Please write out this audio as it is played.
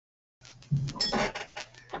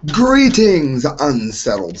Greetings,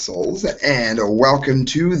 unsettled souls, and welcome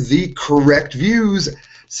to The Correct Views.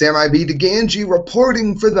 Sam I.B. DeGangi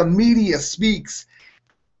reporting for the Media Speaks.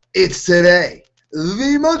 It's today,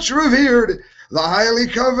 the much revered, the highly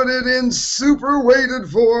coveted, and super waited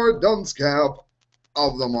for Dunce Cap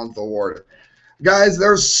of the Month Award. Guys,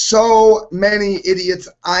 there's so many idiots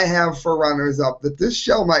I have for runners-up that this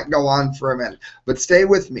show might go on for a minute. But stay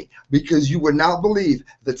with me, because you would not believe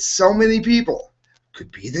that so many people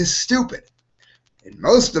could be this stupid. And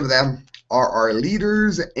most of them are our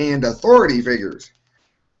leaders and authority figures.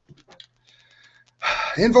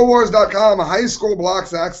 Infowars.com, high school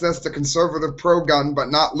blocks access to conservative pro-gun but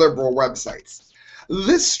not liberal websites.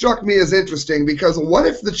 This struck me as interesting because what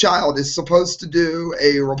if the child is supposed to do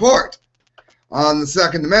a report on the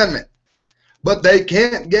Second Amendment, but they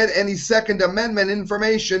can't get any Second Amendment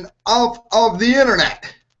information off of the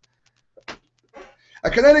internet? A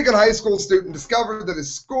Connecticut high school student discovered that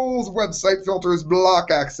his school's website filters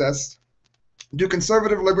block access to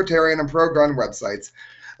conservative, libertarian, and pro-gun websites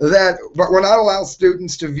but will not allow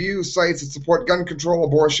students to view sites that support gun control,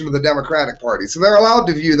 abortion, or the Democratic Party. So they're allowed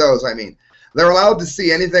to view those, They're allowed to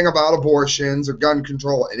see anything about abortions or gun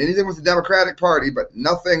control and anything with the Democratic Party, but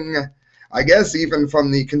nothing, I guess, even from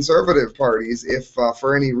the conservative parties, if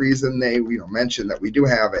for any reason they mention that we do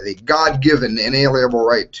have a God-given, inalienable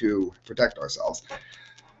right to protect ourselves.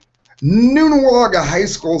 Nunawag High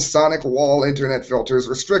School sonic wall internet filters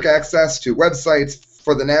restrict access to websites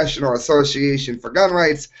for the National Association for Gun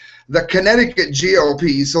Rights, the Connecticut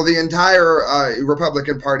GOP, so the entire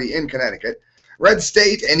Republican Party in Connecticut, Red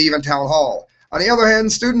State, and even Town Hall. On the other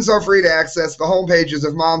hand, students are free to access the homepages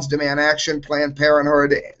of Moms Demand Action, Planned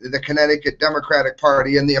Parenthood, the Connecticut Democratic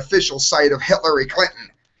Party, and the official site of Hillary Clinton.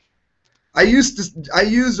 I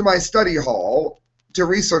used my study hall to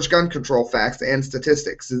research gun control facts and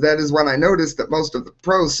statistics. That is when I noticed that most of the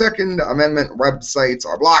pro-Second Amendment websites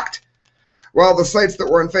are blocked, while the sites that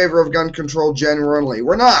were in favor of gun control generally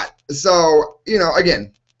were not. So,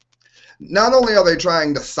 again, not only are they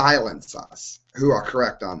trying to silence us, who are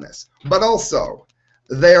correct on this, but also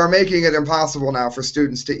they are making it impossible now for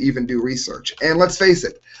students to even do research. And let's face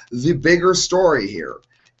it, the bigger story here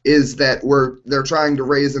is that they're trying to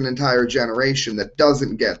raise an entire generation that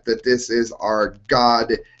doesn't get that this is our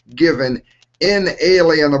God-given,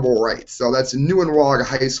 inalienable rights. So that's Nunawag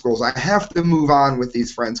High Schools. I have to move on with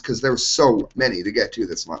these friends because there's so many to get to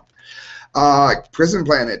this month.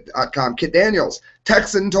 PrisonPlanet.com, Kit Daniels,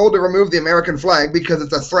 Texan told to remove the American flag because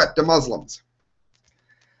it's a threat to Muslims.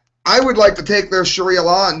 I would like to take their Sharia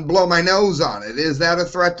law and blow my nose on it. Is that a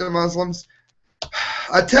threat to Muslims?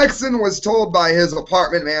 A Texan was told by his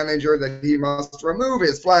apartment manager that he must remove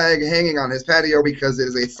his flag hanging on his patio because it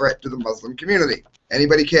is a threat to the Muslim community.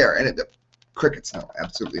 Anybody care? And crickets, no,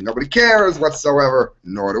 absolutely nobody cares whatsoever,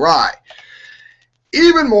 nor do I.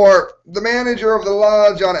 Even more, the manager of the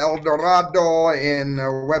lodge on El Dorado in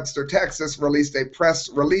Webster, Texas, released a press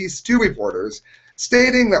release to reporters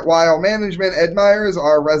stating that while management admires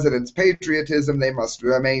our residents' patriotism, they must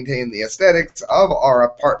maintain the aesthetics of our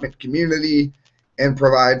apartment community and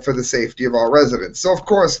provide for the safety of all residents. So, of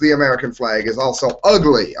course, the American flag is also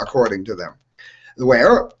ugly, according to them.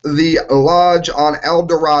 Where? The lodge on El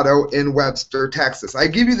Dorado in Webster, Texas. I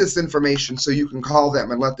give you this information so you can call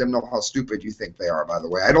them and let them know how stupid you think they are, by the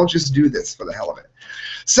way. I don't just do this for the hell of it.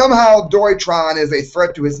 Somehow, Deutschland is a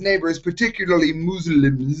threat to his neighbors, particularly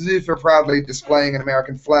Muslims, for proudly displaying an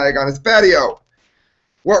American flag on his patio.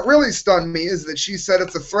 What really stunned me is that she said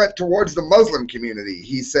it's a threat towards the Muslim community.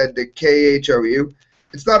 He said to KHOU,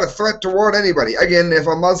 it's not a threat toward anybody. Again, if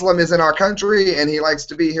a Muslim is in our country and he likes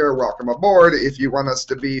to be here, welcome aboard. If you want us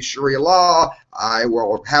to be Sharia law, I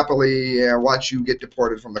will happily watch you get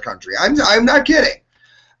deported from the country. I'm not kidding.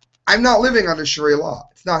 I'm not living under Sharia law.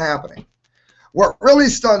 It's not happening. What really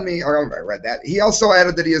stunned me, or I read that, he also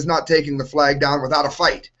added that he is not taking the flag down without a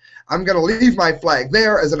fight. I'm going to leave my flag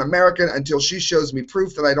there as an American until she shows me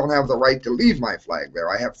proof that I don't have the right to leave my flag there.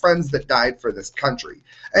 I have friends that died for this country.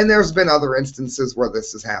 And there's been other instances where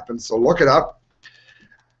this has happened, so look it up.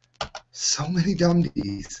 So many dumb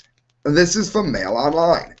D's. This is from Mail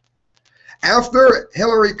Online. After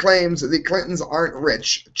Hillary claims the Clintons aren't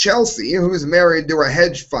rich, Chelsea, who's married to a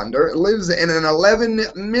hedge funder, lives in an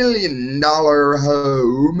 $11 million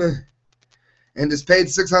home and is paid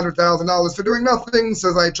 $600,000 for doing nothing,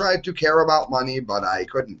 says I tried to care about money, but I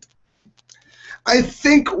couldn't. I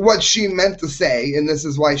think what she meant to say, and this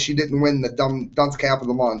is why she didn't win the Dunce Cap of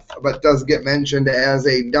the Month, but does get mentioned as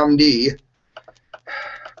a dumb D,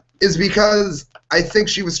 is because I think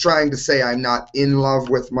she was trying to say I'm not in love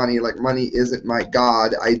with money, like money isn't my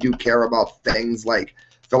God. I do care about things like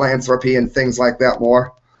philanthropy and things like that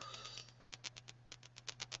more.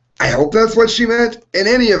 I hope that's what she meant. In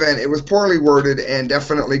any event, it was poorly worded and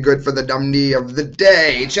definitely good for the Dundee of the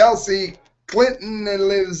day. Chelsea Clinton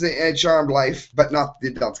lives a charmed life, but not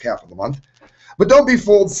the Dunce Cap of the Month. But don't be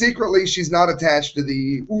fooled. Secretly, she's not attached to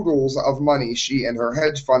the oodles of money she and her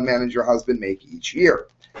hedge fund manager husband make each year.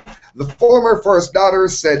 The former first daughter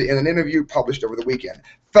said in an interview published over the weekend,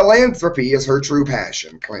 "Philanthropy is her true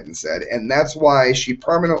passion," Clinton said, and that's why she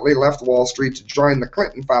permanently left Wall Street to join the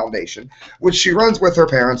Clinton Foundation, which she runs with her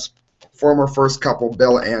parents, former first couple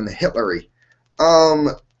Bill and Hillary.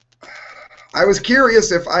 I was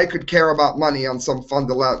curious if I could care about money on some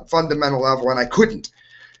fundamental level, and I couldn't,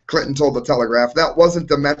 Clinton told the Telegraph. That wasn't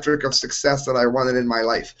the metric of success that I wanted in my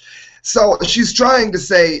life. So she's trying to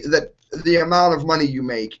say that the amount of money you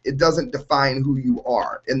make, it doesn't define who you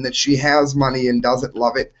are, and that she has money and doesn't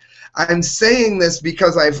love it. I'm saying this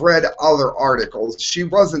because I've read other articles. She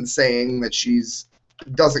wasn't saying that she's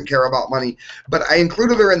doesn't care about money, but I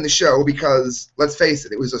included her in the show because, let's face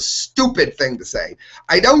it, it was a stupid thing to say.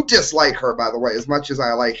 I don't dislike her, by the way, as much as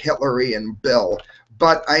I like Hillary and Bill,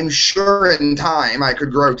 but I'm sure in time I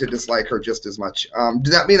could grow to dislike her just as much.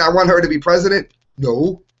 Does that mean I want her to be president?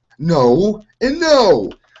 No, no, and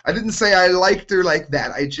no. I didn't say I liked her like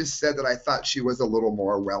that. I just said that I thought she was a little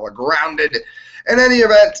more well-grounded. In any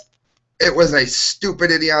event, it was a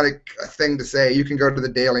stupid, idiotic thing to say. You can go to the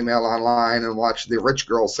Daily Mail online and watch the rich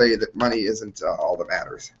girl say that money isn't all that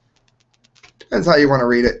matters. Depends how you want to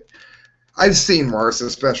read it. I've seen worse,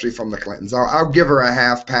 especially from the Clintons. I'll give her a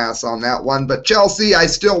half pass on that one. But Chelsea, I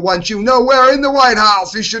still want you nowhere in the White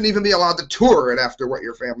House. You shouldn't even be allowed to tour it after what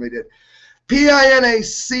your family did.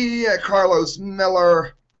 PINAC, Carlos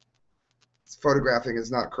Miller. Photographing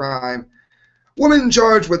is not crime. Woman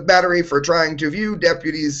charged with battery for trying to view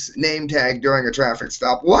deputy's name tag during a traffic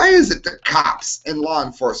stop. Why is it that cops and law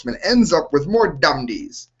enforcement ends up with more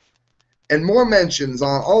dumdies and more mentions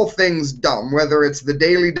on all things dumb, whether it's the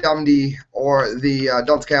Daily Dundee or the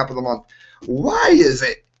Dunce Cap of the Month? Why is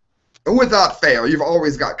it? And without fail, you've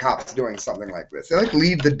always got cops doing something like this. They like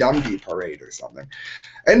lead the Dundee parade or something.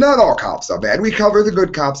 And not all cops are bad. We cover the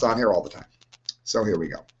good cops on here all the time. So here we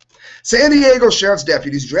go. San Diego sheriff's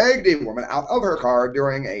deputies dragged a woman out of her car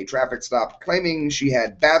during a traffic stop, claiming she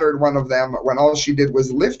had battered one of them when all she did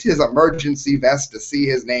was lift his emergency vest to see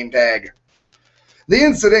his name tag. The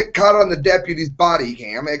incident caught on the deputy's body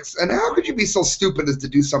cam, and how could you be so stupid as to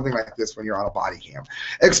do something like this when you're on a body cam?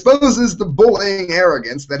 Exposes the bullying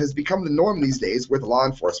arrogance that has become the norm these days with law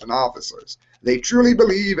enforcement officers. They truly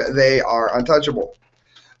believe they are untouchable.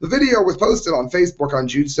 The video was posted on Facebook on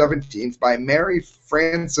June 17th by Mary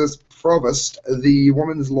Frances Provost, the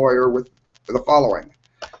woman's lawyer, with the following.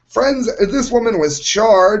 Friends, this woman was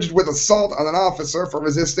charged with assault on an officer for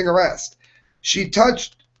resisting arrest. She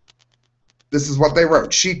touched, this is what they wrote,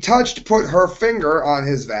 put her finger on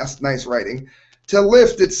his vest, nice writing, to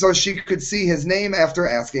lift it so she could see his name after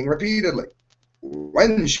asking repeatedly.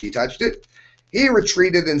 When she touched it, he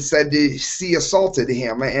retreated and said she assaulted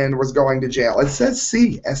him and was going to jail. It says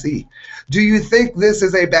C, S-E. Do you think this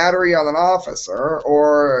is a battery on an officer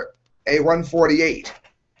or a 148?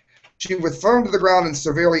 She was thrown to the ground and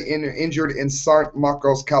severely injured in San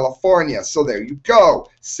Marcos, California. So there you go.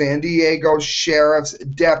 San Diego Sheriff's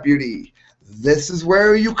Deputy. This is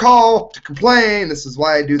where you call to complain. This is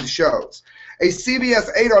why I do the shows. A CBS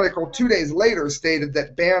 8 article 2 days later stated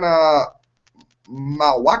that Bana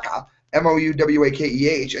Mawaka,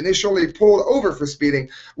 M-O-U-W-A-K-E-H, initially pulled over for speeding,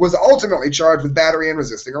 was ultimately charged with battery and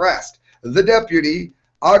resisting arrest. The deputy,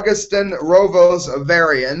 Augustin Rovos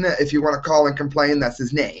Varian, if you want to call and complain, that's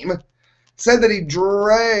his name, said that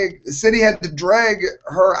he had to drag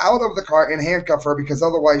her out of the car and handcuff her because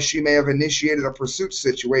otherwise she may have initiated a pursuit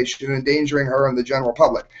situation, endangering her and the general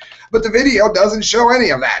public. But the video doesn't show any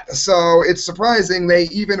of that, so it's surprising they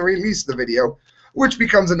even released the video, which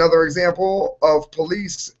becomes another example of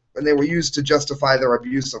police, and they were used to justify their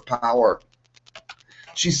abuse of power.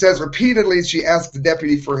 She says repeatedly she asked the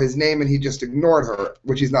deputy for his name and he just ignored her,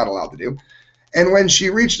 which he's not allowed to do. And when she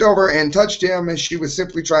reached over and touched him, she was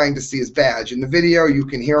simply trying to see his badge. In the video, you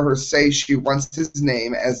can hear her say she wants his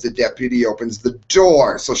name as the deputy opens the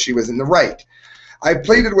door, so she was in the right. I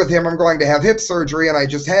pleaded with him, I'm going to have hip surgery and I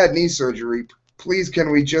just had knee surgery. Please,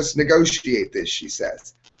 can we just negotiate this, she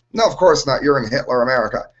says. No, of course not. You're in Hitler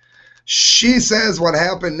America. She says what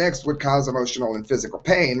happened next would cause emotional and physical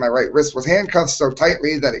pain. My right wrist was handcuffed so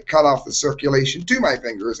tightly that it cut off the circulation to my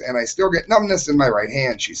fingers, and I still get numbness in my right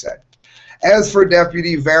hand, she said. As for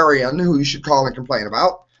Deputy Varian, who you should call and complain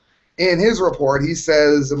about, In his report, he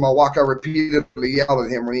says Mawaka repeatedly yelled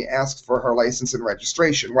at him when he asked for her license and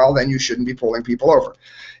registration. Well, then you shouldn't be pulling people over.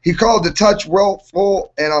 He called the touch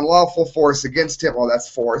willful and unlawful force against him. Well, that's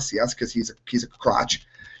force, yes, because he's a crotch.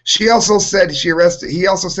 He also said he arrested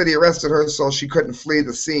her so she couldn't flee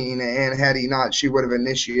the scene, and had he not, she would have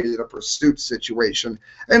initiated a pursuit situation.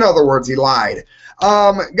 In other words, he lied.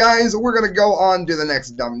 Guys, we're going to go on to the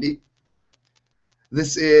next Dundee.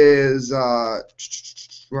 This is, well,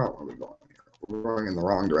 where are we going here? We're going in the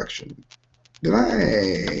wrong direction.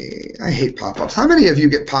 I hate pop-ups. How many of you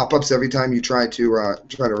get pop-ups every time you try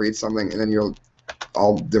to read something, and then you're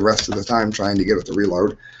all the rest of the time trying to get it to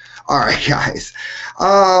reload? All right, guys.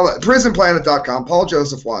 PrisonPlanet.com, Paul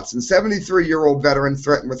Joseph Watson, 73-year-old veteran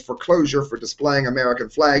threatened with foreclosure for displaying American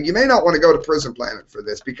flag. You may not want to go to Prison Planet for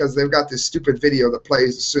this because they've got this stupid video that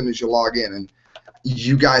plays as soon as you log in, and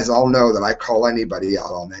you guys all know that I call anybody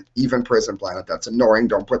out on that, even Prison Planet. That's annoying.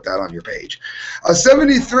 Don't put that on your page. A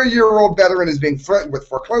 73-year-old veteran is being threatened with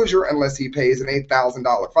foreclosure unless he pays an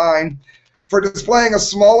 $8,000 fine for displaying a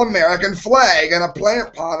small American flag in a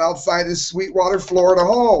plant pot outside his Sweetwater, Florida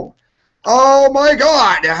home. Oh my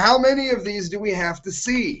God, how many of these do we have to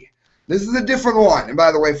see? This is a different one. And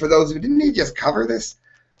by the way, for those who didn't he just cover this?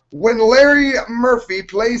 When Larry Murphy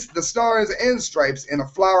placed the Stars and Stripes in a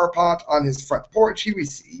flower pot on his front porch, he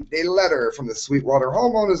received a letter from the Sweetwater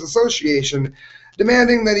Homeowners Association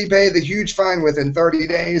demanding that he pay the huge fine within 30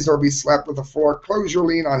 days or be slapped with a foreclosure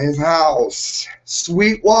lien on his house.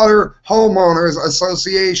 Sweetwater Homeowners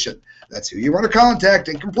Association. That's who you want to contact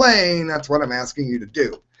and complain. That's what I'm asking you to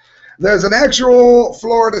do. There's an actual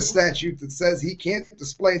Florida statute that says he can't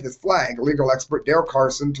display this flag, legal expert Dale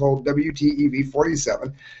Carson told WTEV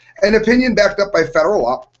 47, an opinion backed up by federal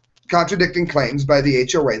law, contradicting claims by the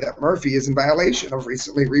HOA that Murphy is in violation of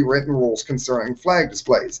recently rewritten rules concerning flag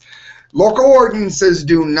displays. Local ordinances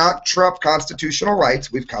do not trump constitutional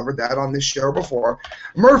rights. We've covered that on this show before.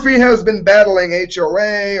 Murphy has been battling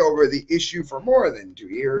HOA over the issue for more than 2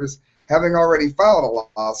 years, having already filed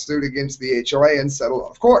a lawsuit against the HOA and settled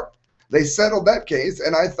out of court. They settled that case,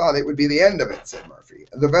 and I thought it would be the end of it, said Murphy.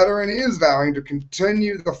 The veteran is vowing to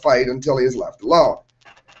continue the fight until he is left alone.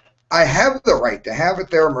 I have the right to have it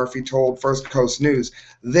there, Murphy told First Coast News.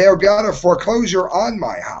 They've got a foreclosure on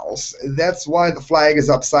my house. That's why the flag is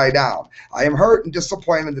upside down. I am hurt and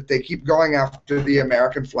disappointed that they keep going after the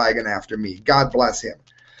American flag and after me. God bless him.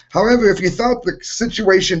 However, if you thought the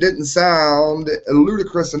situation didn't sound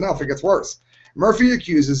ludicrous enough, it gets worse. Murphy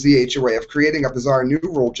accuses the HOA of creating a bizarre new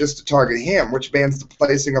rule just to target him, which bans the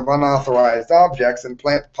placing of unauthorized objects in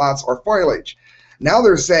plant pots or foliage. Now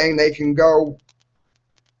they're saying they can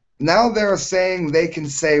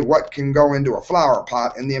say what can go into a flower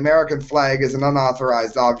pot, and the American flag is an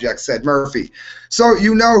unauthorized object, said Murphy. So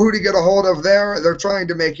you know who to get a hold of there. They're trying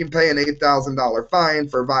to make him pay an $8,000 fine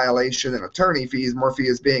for violation and attorney fees. Murphy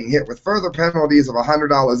is being hit with further penalties of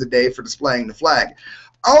 $100 a day for displaying the flag.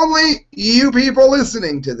 Only you people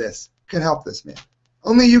listening to this can help this man.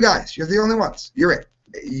 Only you guys. You're the only ones. You're it.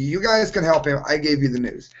 You guys can help him. I gave you the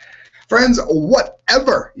news. Friends,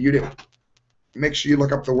 whatever you do, make sure you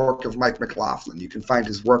look up the work of Mike McLaughlin. You can find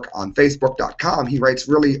his work on Facebook.com. He writes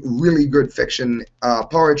really, really good fiction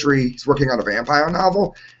poetry. He's working on a vampire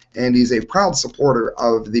novel, and he's a proud supporter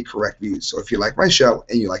of the Correct Views. So if you like my show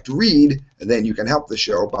and you like to read, then you can help the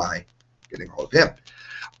show by getting a hold of him.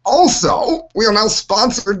 Also, we are now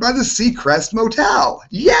sponsored by the Seacrest Motel.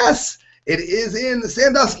 Yes, it is in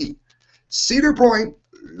Sandusky. Cedar Point,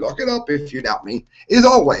 look it up if you doubt me, is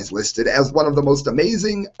always listed as one of the most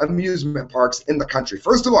amazing amusement parks in the country.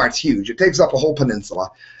 First of all, it's huge. It takes up a whole peninsula.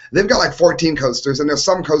 They've got like 14 coasters, and there's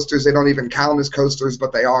some coasters they don't even count as coasters,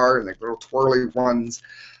 but they are, like little twirly ones.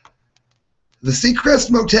 The Seacrest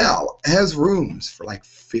Motel has rooms for like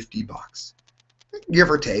 $50.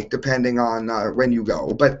 Give or take, depending on when you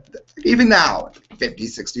go. But even now, $50,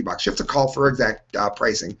 $60. You have to call for exact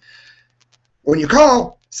pricing. When you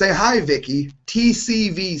call, say, hi, Vicky.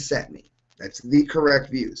 TCV sent me. That's the Correct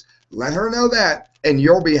Views. Let her know that, and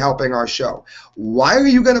you'll be helping our show. Why are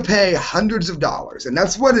you going to pay hundreds of dollars? And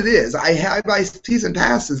that's what it is. I buy season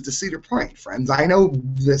passes to Cedar Point, friends. I know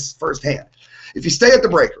this firsthand. If you stay at the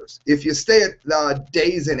Breakers, if you stay at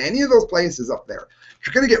Days in any of those places up there,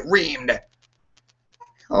 you're going to get reamed.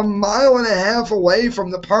 A mile and a half away from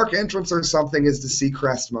the park entrance or something is the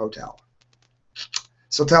Seacrest Motel.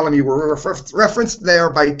 So tell them you were referenced there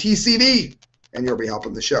by TCV, and you'll be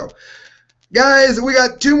helping the show. Guys, we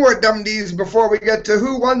got 2 more Dumdies before we get to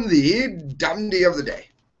who won the Dumdy of the day.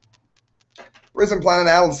 Prison Planet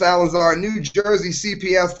Alan Salazar, New Jersey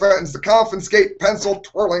CPS threatens to confiscate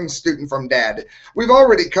pencil-twirling student from dad. We've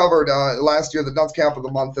already covered last year the dunce cap of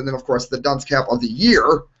the month, and then, of course, the dunce cap of the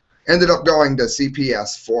year ended up going to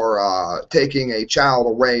CPS for taking a child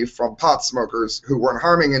away from pot smokers who weren't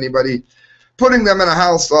harming anybody, putting them in a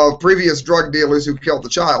house of previous drug dealers who killed the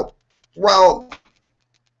child. Well,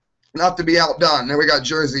 not to be outdone, and we got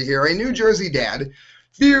Jersey here. A New Jersey dad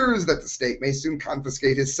fears that the state may soon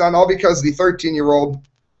confiscate his son, all because the 13-year-old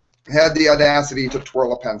had the audacity to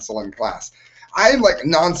twirl a pencil in class. I'm like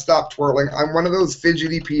nonstop twirling. I'm one of those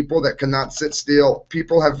fidgety people that cannot sit still.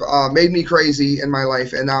 People have made me crazy in my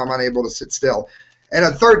life, and now I'm unable to sit still. And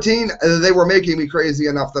at 13, they were making me crazy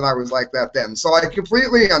enough that I was like that then. So I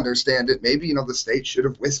completely understand it. Maybe, the state should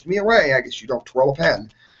have whisked me away. I guess you don't twirl a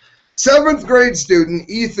pen. 7th grade student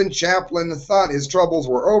Ethan Chaplin thought his troubles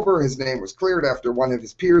were over. His name was cleared after one of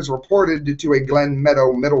his peers reported to a Glen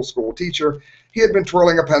Meadow middle school teacher he had been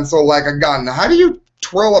twirling a pencil like a gun. How do you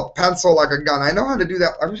twirl a pencil like a gun? I know how to do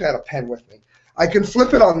that. I wish I had a pen with me. I can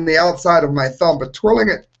flip it on the outside of my thumb, but twirling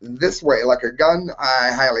it this way like a gun, I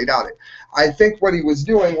highly doubt it. I think what he was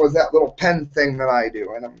doing was that little pen thing that I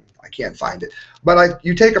do, and I can't find it. But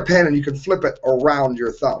you take a pen and you can flip it around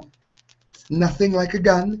your thumb. Nothing like a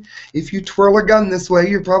gun. If you twirl a gun this way,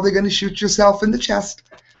 you're probably going to shoot yourself in the chest.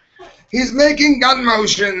 He's making gun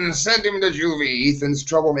motions. Send him to juvie. Ethan's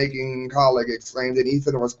troublemaking colleague exclaimed, and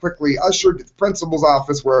Ethan was quickly ushered to the principal's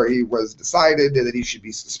office where he was decided that he should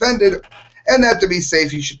be suspended and that to be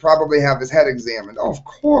safe, he should probably have his head examined. Oh, of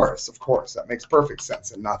course. That makes perfect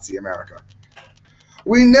sense in Nazi America.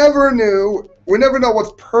 We never know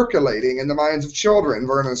what's percolating in the minds of children,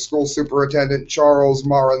 Vernon's school superintendent Charles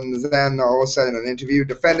Maranzano said in an interview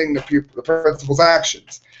defending the principal's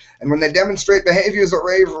actions. And when they demonstrate behaviors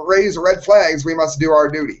that raise red flags, we must do our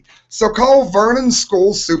duty. So call Vernon's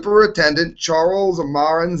school superintendent Charles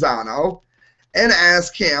Maranzano and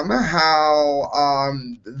ask him how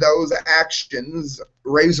those actions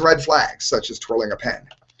raise red flags, such as twirling a pen.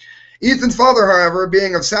 Ethan's father, however,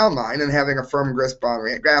 being of sound mind and having a firm grasp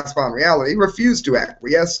on reality, refused to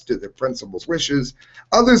acquiesce to the principal's wishes.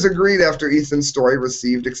 Others agreed after Ethan's story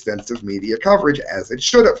received extensive media coverage, as it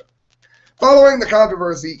should have. Following the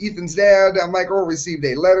controversy, Ethan's dad, Michael, received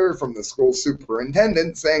a letter from the school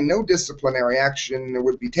superintendent saying no disciplinary action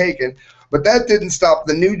would be taken, but that didn't stop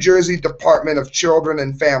the New Jersey Department of Children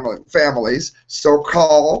and Families, so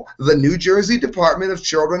call the New Jersey Department of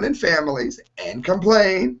Children and Families and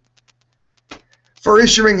complain, for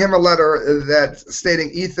issuing him a letter that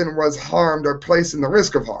stating Ethan was harmed or placed in the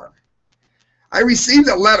risk of harm. I received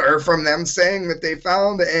a letter from them saying that they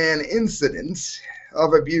found an incident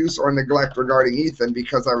of abuse or neglect regarding Ethan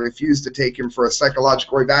because I refused to take him for a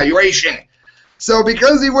psychological evaluation. So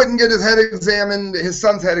because he wouldn't get his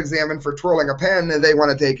son's head examined for twirling a pen, they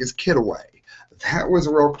want to take his kid away. That was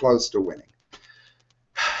real close to winning.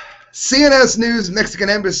 CNS News, Mexican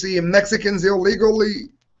Embassy, Mexicans illegally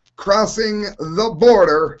crossing the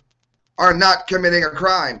border are not committing a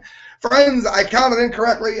crime. Friends, I counted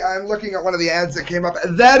incorrectly. I'm looking at one of the ads that came up.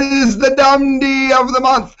 That is the Dundee of the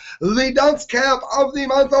month. The Dunce Cap of the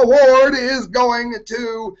Month award is going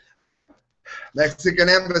to Mexican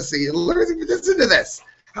Embassy. Listen to this.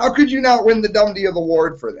 How could you not win the Dundee of the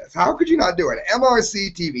award for this? How could you not do it?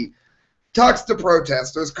 MRC TV talks to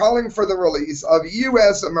protesters calling for the release of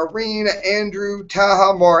U.S. Marine Andrew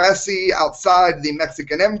Taha Moresi outside the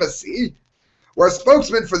Mexican Embassy, where a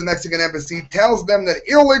spokesman for the Mexican Embassy tells them that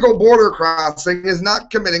illegal border crossing is not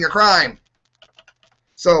committing a crime.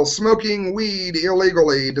 So smoking weed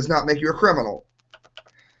illegally does not make you a criminal.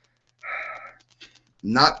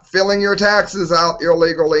 Not filling your taxes out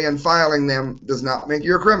illegally and filing them does not make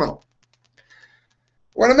you a criminal.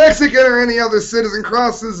 When a Mexican or any other citizen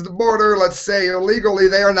crosses the border, let's say illegally,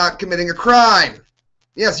 they are not committing a crime.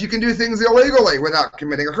 Yes, you can do things illegally without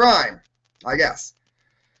committing a crime, I guess.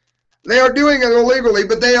 They are doing it illegally,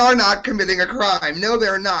 but they are not committing a crime. No,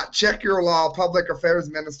 they're not. Check your law. Public Affairs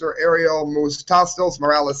Minister Ariel Mustastos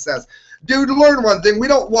Morales says, dude, learn one thing. We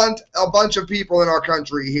don't want a bunch of people in our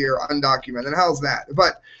country here undocumented. How's that?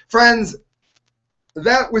 But, friends,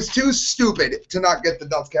 that was too stupid to not get the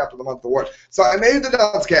Dunce Cap of the Month award. So I made the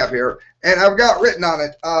Dunce Cap here, and I've got written on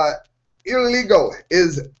it, illegal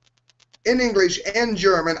is in English and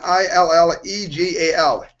German,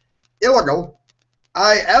 I-L-L-E-G-A-L. Illegal,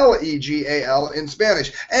 I-L-E-G-A-L in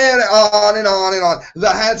Spanish. And on and on and on. The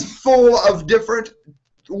hat's full of different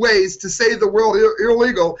ways to say the word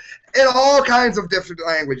illegal in all kinds of different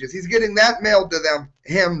languages. He's getting that mailed to them,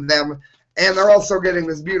 and they're also getting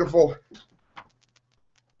this beautiful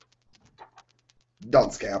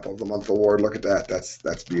Dunce Cap of the Month award. Look at that.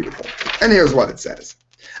 That's beautiful. And here's what it says.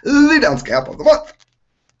 The Dunce Cap of the Month.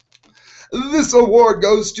 This award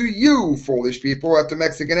goes to you, foolish people at the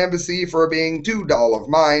Mexican Embassy, for being too dull of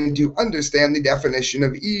mind to understand the definition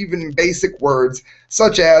of even basic words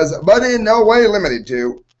such as, but in no way limited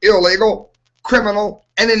to, illegal, criminal,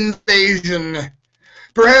 and invasion.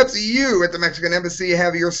 Perhaps you at the Mexican Embassy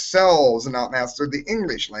have yourselves not mastered the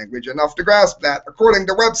English language enough to grasp that, according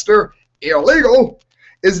to Webster, illegal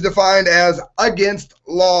is defined as against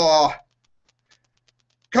law,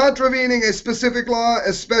 contravening a specific law,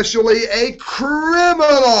 especially a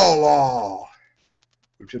criminal law,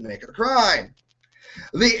 which would make it a crime.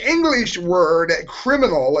 The English word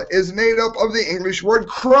criminal is made up of the English word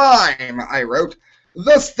crime, I wrote,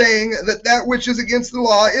 thus saying that that which is against the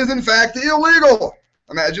law is in fact illegal.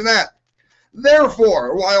 Imagine that.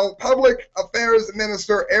 Therefore, while Public Affairs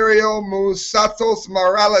Minister Ariel Musatos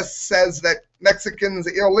Morales says that Mexicans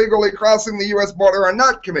illegally crossing the U.S. border are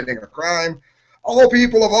not committing a crime, all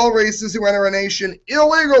people of all races who enter a nation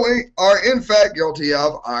illegally are in fact guilty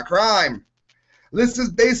of a crime. This is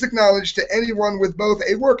basic knowledge to anyone with both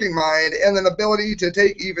a working mind and an ability to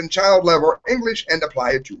take even child-level English and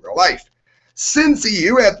apply it to real life. Since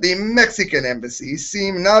you at the Mexican Embassy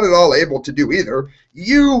seem not at all able to do either,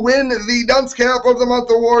 you win the Dunce Cap of the Month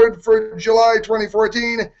award for July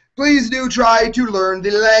 2014. Please do try to learn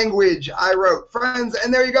the language, I wrote. Friends,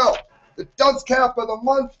 and there you go. The Dunce Cap of the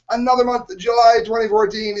Month, another month, July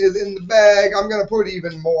 2014, is in the bag. I'm going to put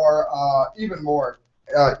even more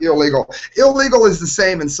illegal. Illegal is the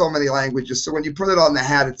same in so many languages, so when you put it on the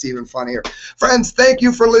hat, it's even funnier. Friends, thank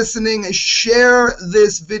you for listening. Share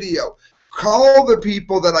this video. Call the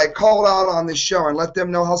people that I called out on this show and let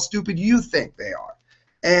them know how stupid you think they are.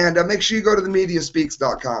 And make sure you go to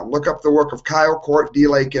themediaspeaks.com. Look up the work of Kyle, Court, D.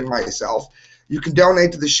 Lake, and myself. You can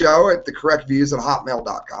donate to the show at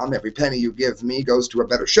thecorrectviews@hotmail.com. Every penny you give me goes to a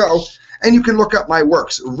better show. And you can look up my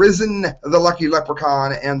works, Risen, The Lucky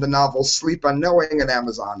Leprechaun, and the novel Sleep Unknowing at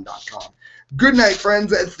Amazon.com. Good night,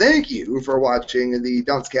 friends. Thank you for watching the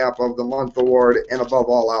Dunce Cap of the Month award. And above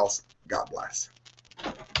all else, God bless.